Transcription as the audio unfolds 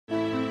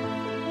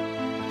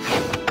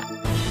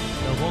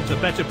want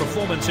a better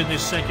performance in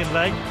this second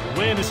leg.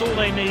 Win is all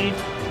they need,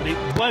 but it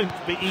won't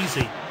be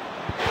easy. It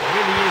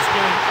really is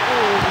going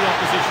all the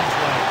opposition's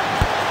way.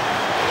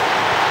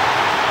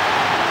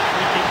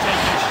 Free kick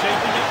taker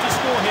shaping up to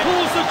score here.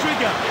 Pulls the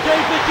trigger.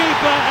 Gave the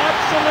keeper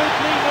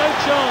absolutely no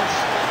chance.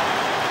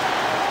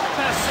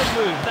 Pass and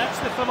move, that's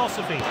the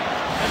philosophy.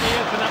 And they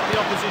open up the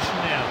opposition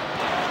now.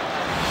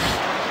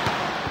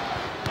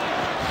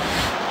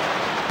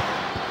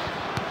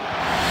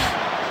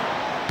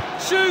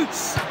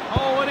 Shoots!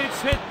 Oh, and it's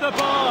hit the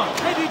bar.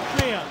 Headed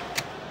clear.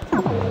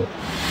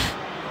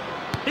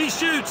 He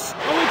shoots.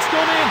 Oh, it's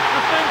gone in.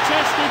 A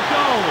fantastic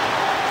goal.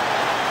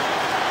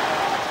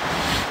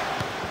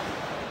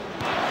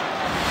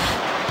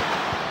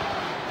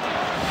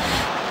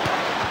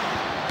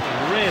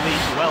 Really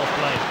well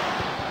played.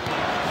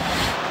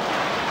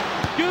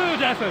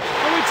 Good effort.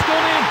 Oh, it's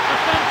gone in. A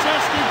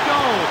fantastic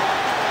goal.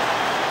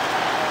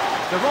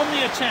 They're on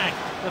the attack.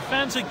 The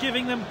fans are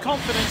giving them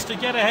confidence to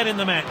get ahead in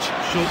the match.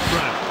 Short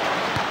throw.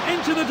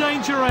 Into the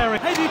danger area.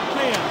 Headed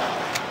clear.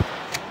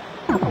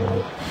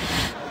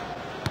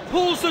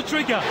 Pulls the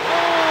trigger.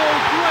 Oh,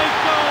 great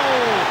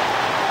goal!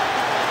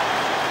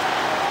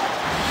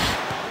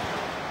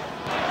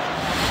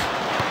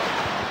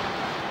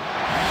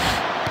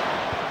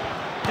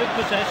 Good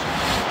possession.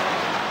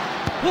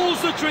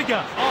 Pulls the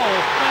trigger.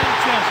 Oh,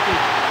 fantastic.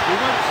 We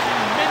won't see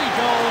many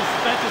goals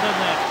better than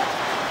that.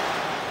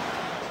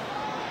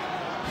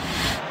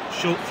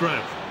 Short throw.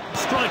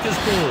 Striker's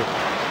ball.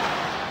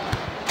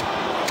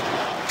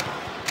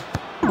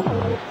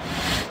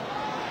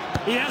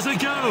 He has a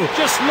go.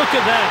 Just look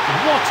at that.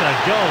 What a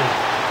goal.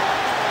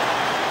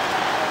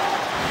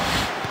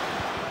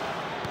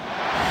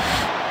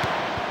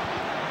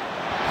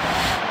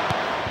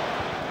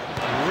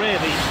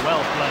 Really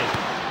well played.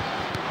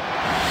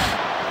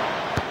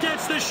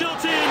 Gets the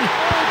shot in.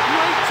 Oh,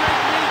 great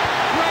technique.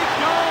 Great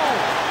goal.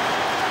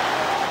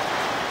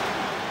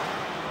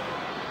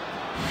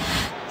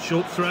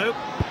 Short throw.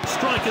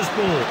 Striker's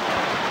ball.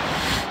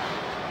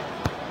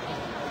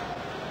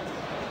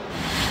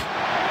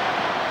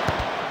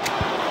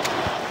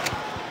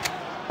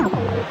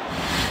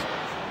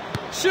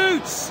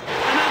 Shoots!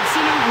 An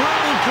absolute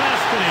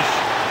world-class finish.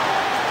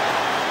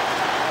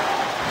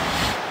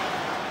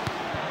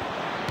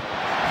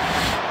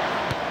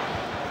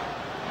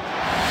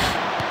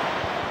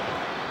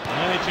 The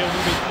manager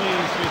will be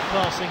pleased with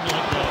passing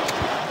like that.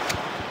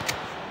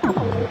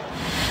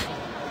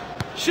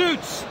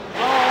 Shoots!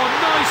 Oh,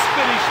 nice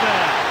finish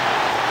there.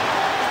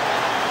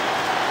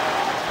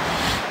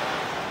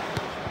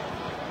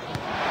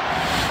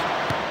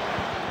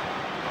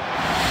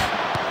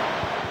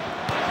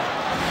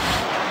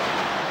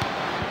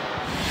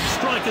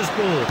 Striker's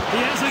ball. He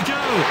has a go.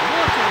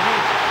 What a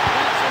hit.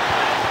 That's a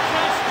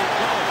fantastic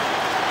goal.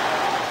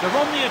 They're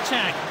on the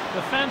attack.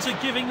 The fans are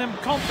giving them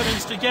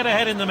confidence to get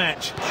ahead in the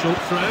match. Short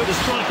throw. The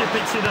striker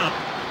picks it up.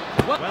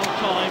 Well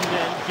timed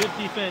and good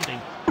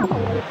defending.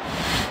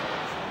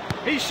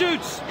 He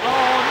shoots.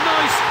 Oh,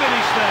 nice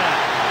finish there.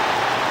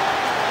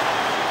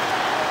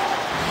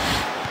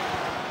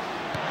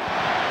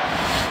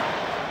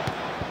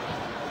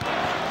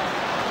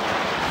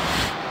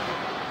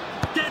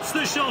 Gets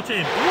the shot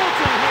in. What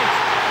a hit.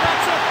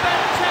 That's a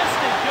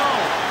fantastic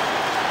goal.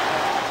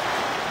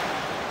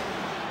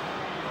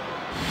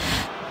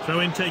 Throw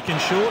in taken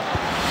short.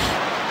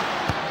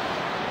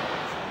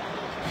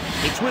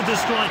 It's with the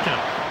striker.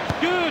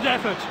 Good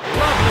effort.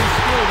 Lovely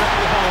skill that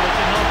will hold. They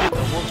can hardly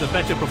want a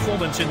better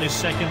performance in this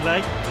second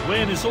leg. The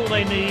win is all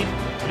they need,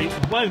 but it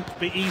won't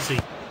be easy.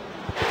 It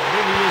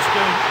really is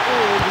going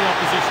all the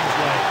opposition's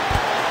way.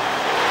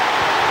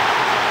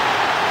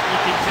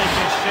 Free kick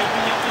taker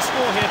shaping up to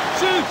score here.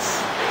 Shoots!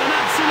 An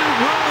absolute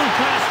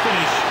world-class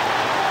finish.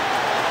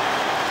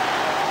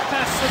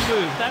 Pass and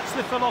move, that's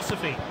the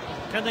philosophy.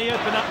 Can they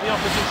open up the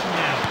opposition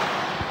now?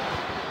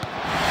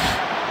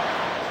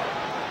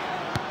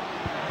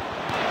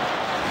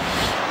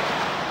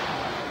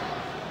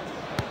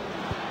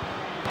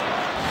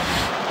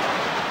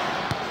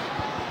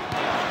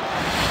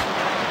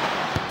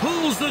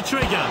 Pulls the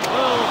trigger.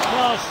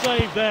 World-class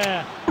save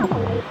there.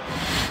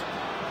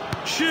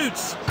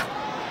 Shoots.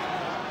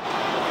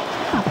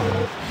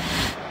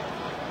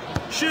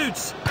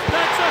 Shoots.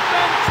 That's a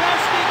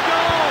fantastic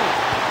goal.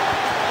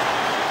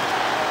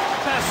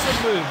 Pass and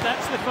move,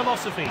 that's the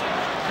philosophy.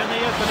 Can they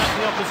open up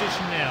the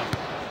opposition now?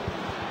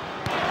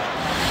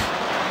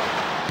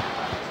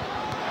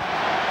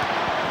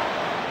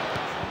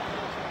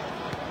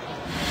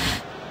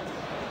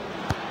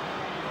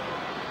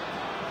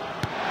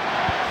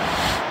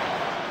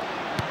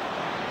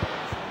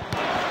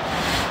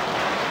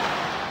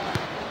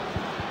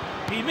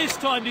 He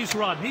mistimed his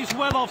run. He's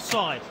well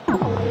offside.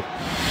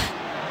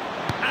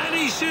 And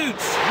he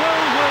shoots.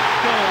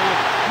 Well-worked goal.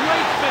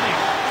 Great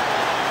finish.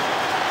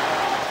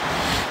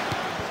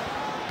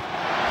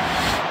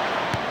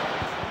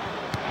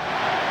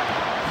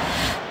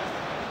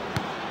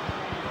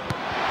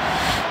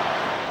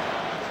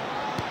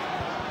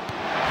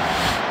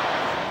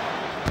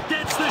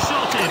 Gets the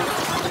shot in.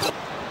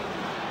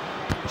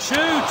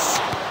 Shoots.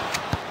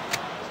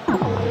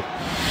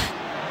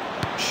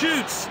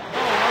 Shoots. Oh,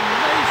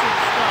 amazing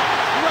stuff.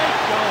 Great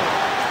goal.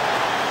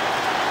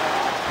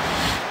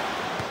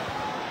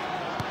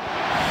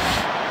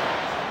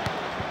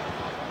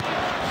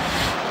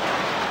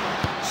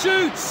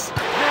 Shoots.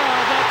 Now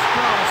that's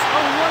class. A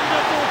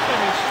wonderful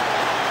finish.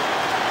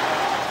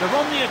 They're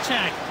on the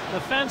attack. The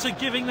fans are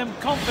giving them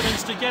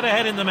confidence to get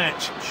ahead in the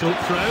match. Short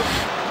throw.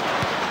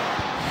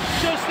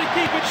 Just to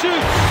keep it shoots. Oh,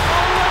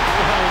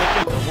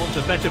 They want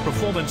a better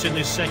performance in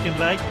this second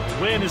leg.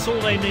 Win is all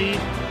they need,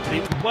 but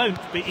it won't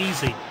be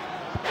easy.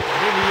 It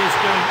really is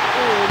going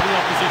all the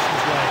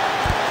opposition's way.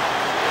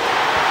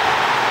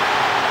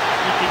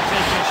 Nicky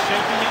Taker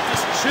shaping it,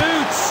 just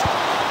shoots!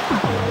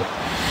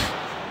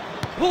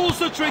 pulls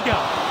the trigger.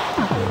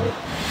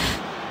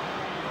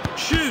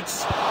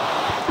 Shoots!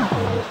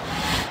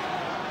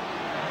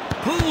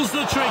 Pulls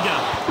the trigger!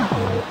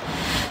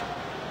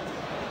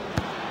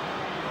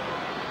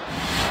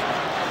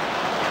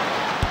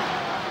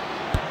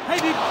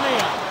 Headed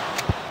clear.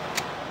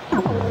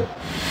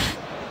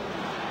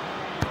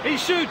 He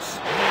shoots.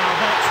 Now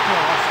that's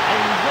class. A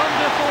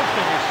wonderful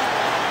finish.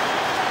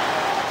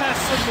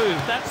 Pass and move,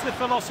 that's the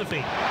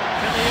philosophy.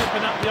 Can they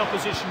open up the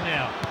opposition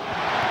now?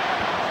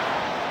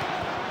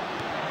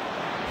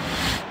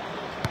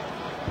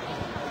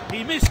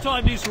 He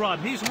mistimed his run,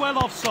 he's well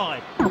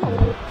offside. Good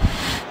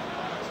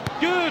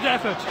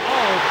effort.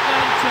 Oh,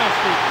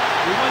 fantastic.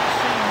 We won't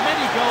see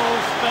many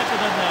goals better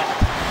than that.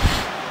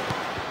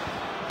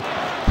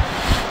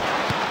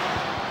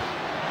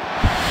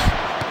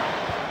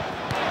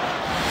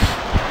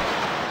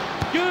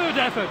 Good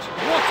effort.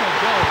 What a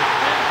goal.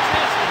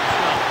 Fantastic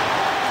stuff.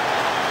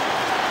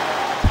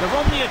 They're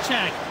on the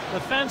attack. The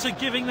fans are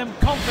giving them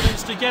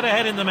confidence to get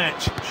ahead in the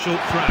match. Short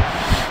throw.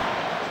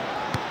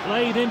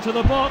 Played into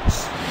the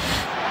box.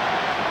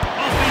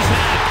 Off his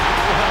head.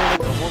 Well,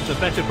 they want a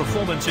better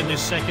performance in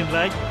this second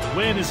leg.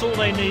 Win is all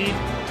they need,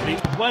 but it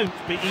won't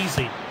be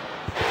easy.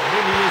 It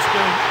really is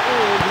going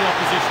all the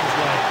opposition's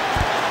way.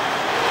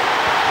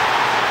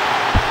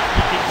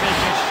 Nicky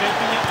Taker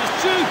shaping it, just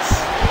shoots!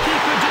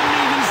 Keeper didn't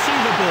even see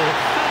the ball.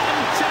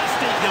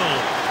 Fantastic goal.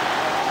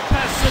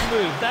 Pass and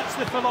move, that's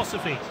the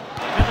philosophy.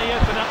 Can they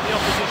open up the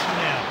opposition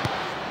now?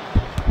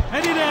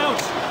 Headed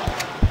out.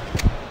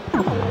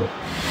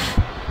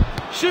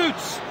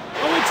 Shoots.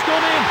 Oh, it's gone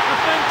in. A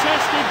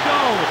fantastic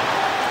goal.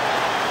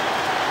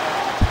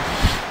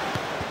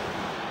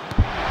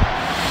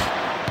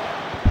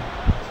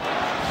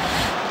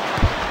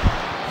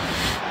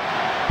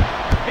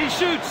 He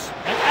shoots.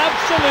 An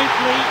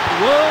absolutely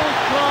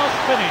world-class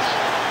finish.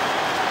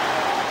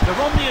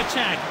 They're on the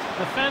attack.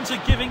 The fans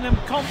are giving them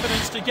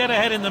confidence to get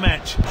ahead in the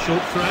match.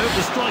 Short throw,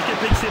 the striker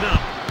picks it up.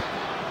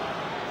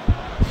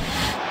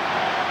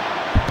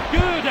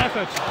 Good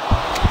effort.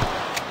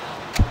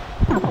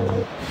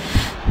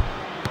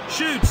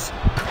 Shoots.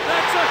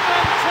 That's a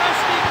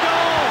fantastic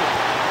goal.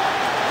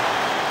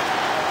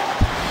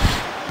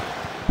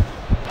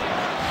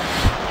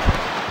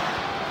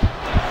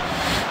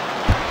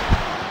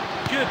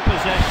 Good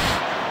possession.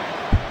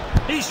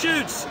 He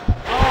shoots.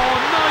 Oh,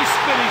 nice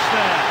finish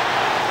there.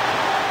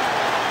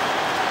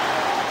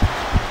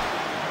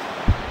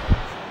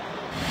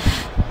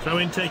 Throw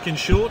in taken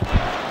short. Nice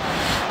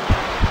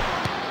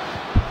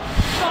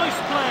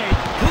play.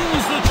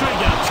 Pulls the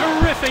trigger.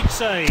 Terrific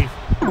save.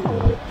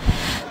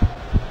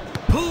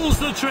 Pulls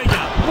the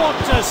trigger. What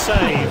a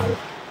save.